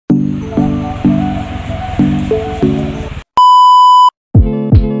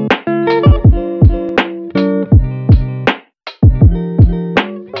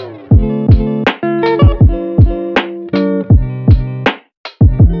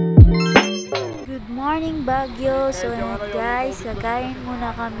morning Baguio! So guys, kakain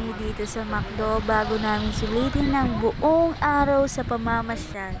muna kami dito sa McDo bago namin sulitin ng buong araw sa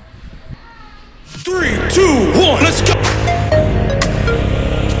pamamasyal. 3, 2, 1, let's go!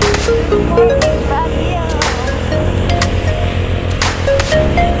 Good morning Baguio!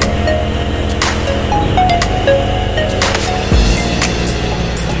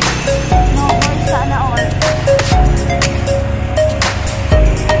 No more sana all.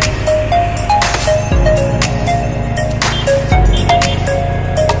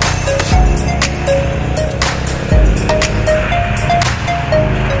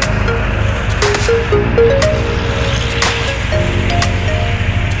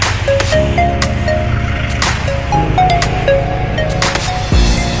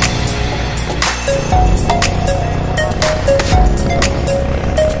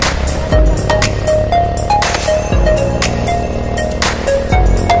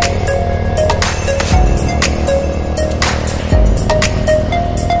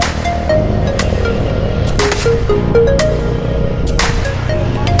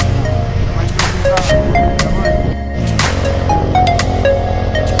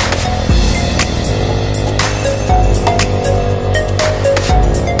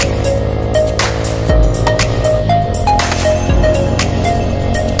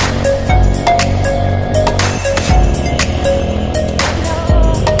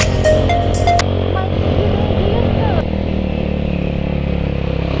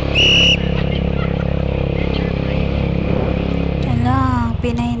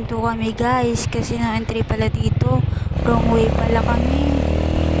 Pinahinto kami guys kasi na-entry pala dito, wrong way pala kami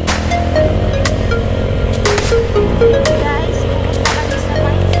guys. Pupunta kami sa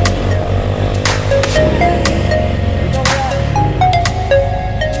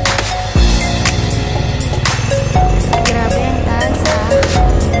grabe ang taas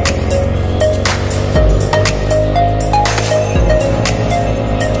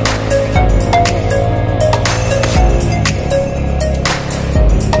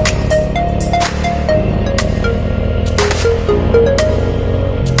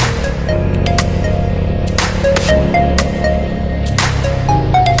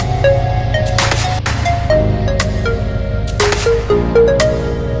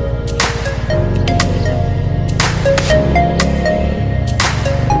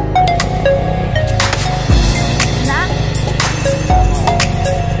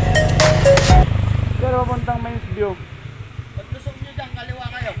papuntang Mains View. Pag gusto nyo dyan, kaliwa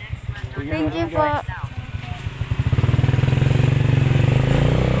kayo. Thank you po.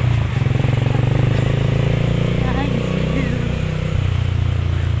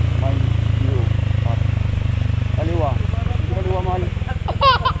 Mains View. Kaliwa. Hindi kaliwa mahal.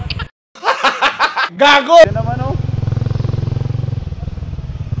 Gago! Yan naman oh.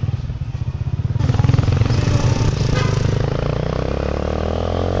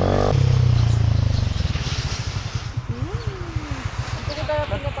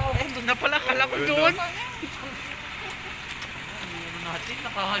 Doon na pala, kala ko doon. Ano natin,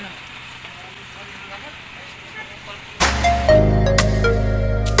 nakahala.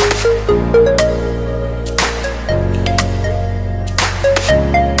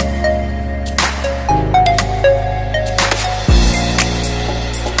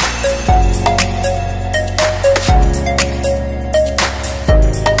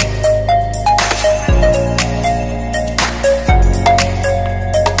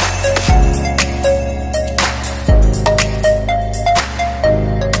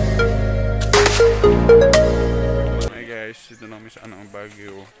 Dito na kami sa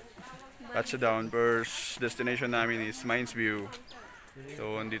Baguio. Touchdown. First destination namin is Mains View.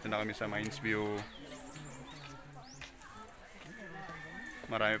 So, andito na kami sa Mains View.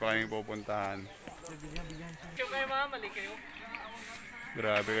 Marami pa kaming pupuntahan.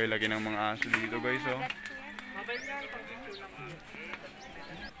 Grabe kayo, lagi ng mga aso dito guys oh.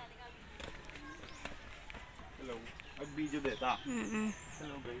 Hello. Mag-video dito.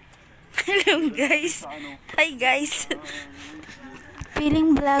 Hello guys. Hello guys. Hi guys.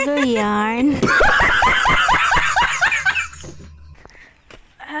 Feeling vlogger yarn.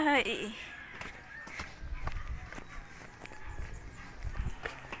 Ay.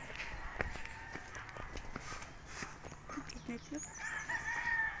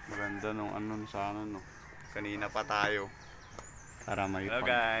 Maganda nung ano sana no. Kanina pa tayo. Para may hello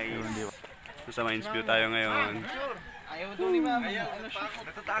guys. So, sa Mains View tayo ngayon. Ayaw doon ni ma'am.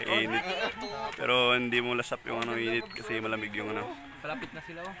 Init. Pero hindi mo lasap yung init kasi malamig yung Palapit na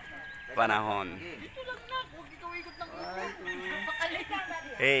sila oh. Panahon.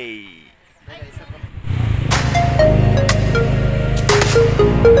 Hey.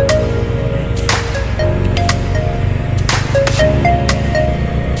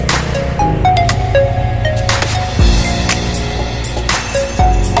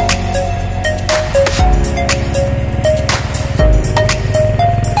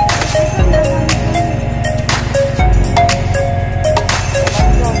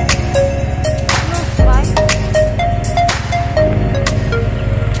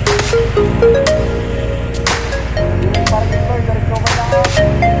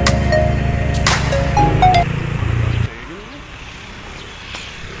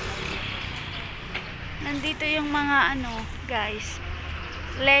 ano, guys.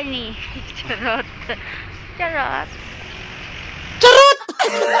 Lenny. Charot. Charot. Charot!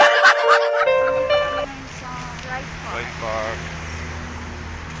 Sa right park. Right Park.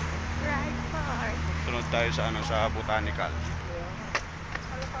 Right park. Sunod tayo sa ano, sa Botanical.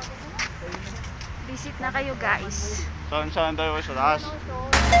 Visit na kayo, guys. Saan tayo sa taas?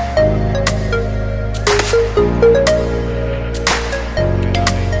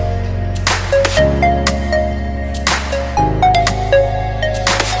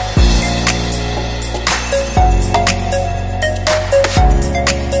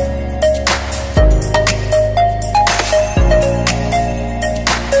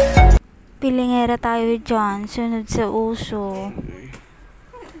 Pilingera tayo dyan, sunod sa uso.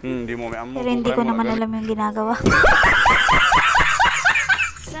 Hindi mo may amo. Pero hindi ko naman alam yung ginagawa.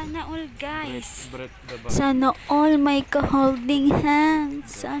 Sana all, guys. Sana all may ka-holding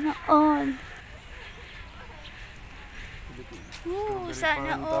hands. Sana all.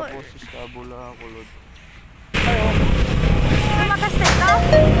 Sana all. Tapos iskabula, kulod. Lumakas na ito?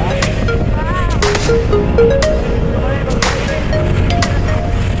 Wow.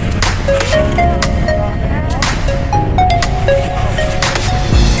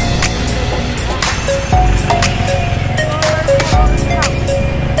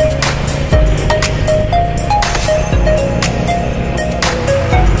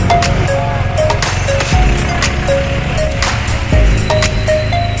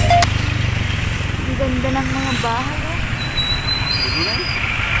 Ang ganda ng mga bahay.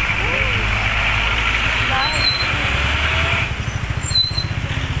 Bahay.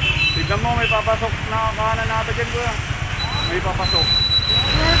 Tignan mo, may papasok na kahanan natin dyan, kuya. May papasok.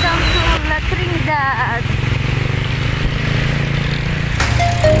 Welcome to La Trinidad.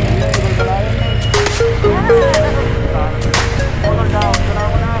 Color down, tara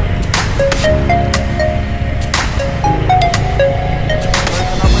mo na.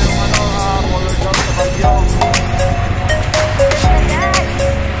 Tara mo yung ano, color down sa Baguio.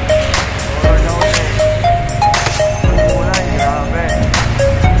 Color down eh. Kulay, grabe.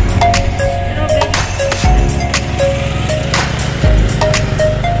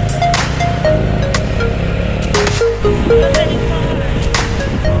 Strawberry farm.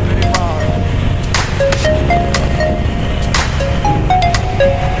 Very far.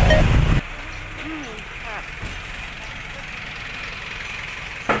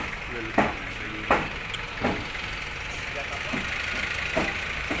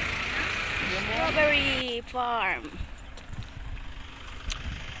 Strawberry farm.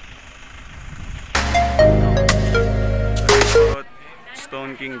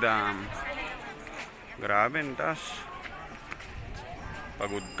 Stone Kingdom. Grabe, ang taas.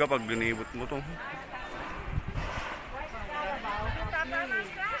 Pagod ka pag ginibot mo to.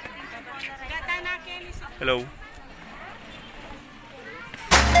 Hello.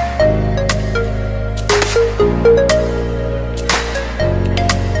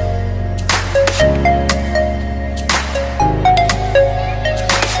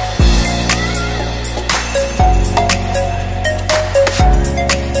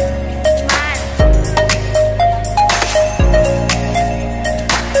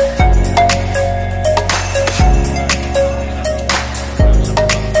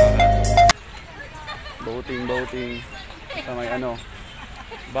 Boating sa may ano,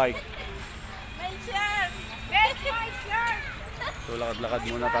 bike. So lakad-lakad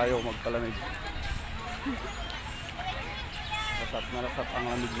muna tayo, magpalamig. Lasap na lasap ang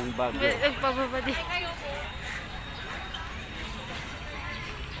lamig ng Baguio. Nagpababa din.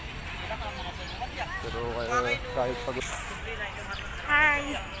 Pero kahit pagod.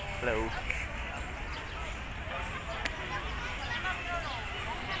 Hi. Hello.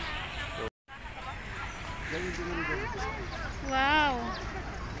 Wow.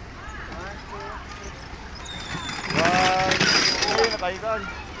 Nakaigan.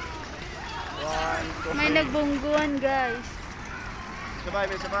 May nagbungguan, guys. Sabay,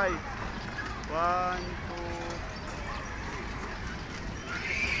 may sabay. 1,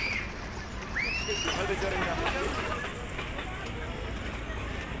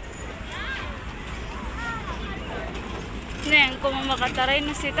 2. Neng, kung makataray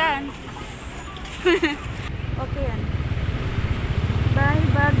na sitan. Okay yan. Bye,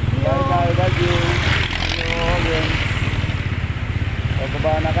 Baguio. Bye, Baguio. Again.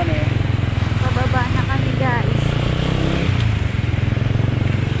 Pababa na kami. Pababa na kami, guys.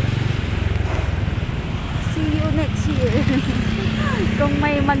 See you next year. Kung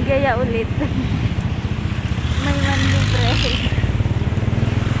may magyaya ulit. May manlibre.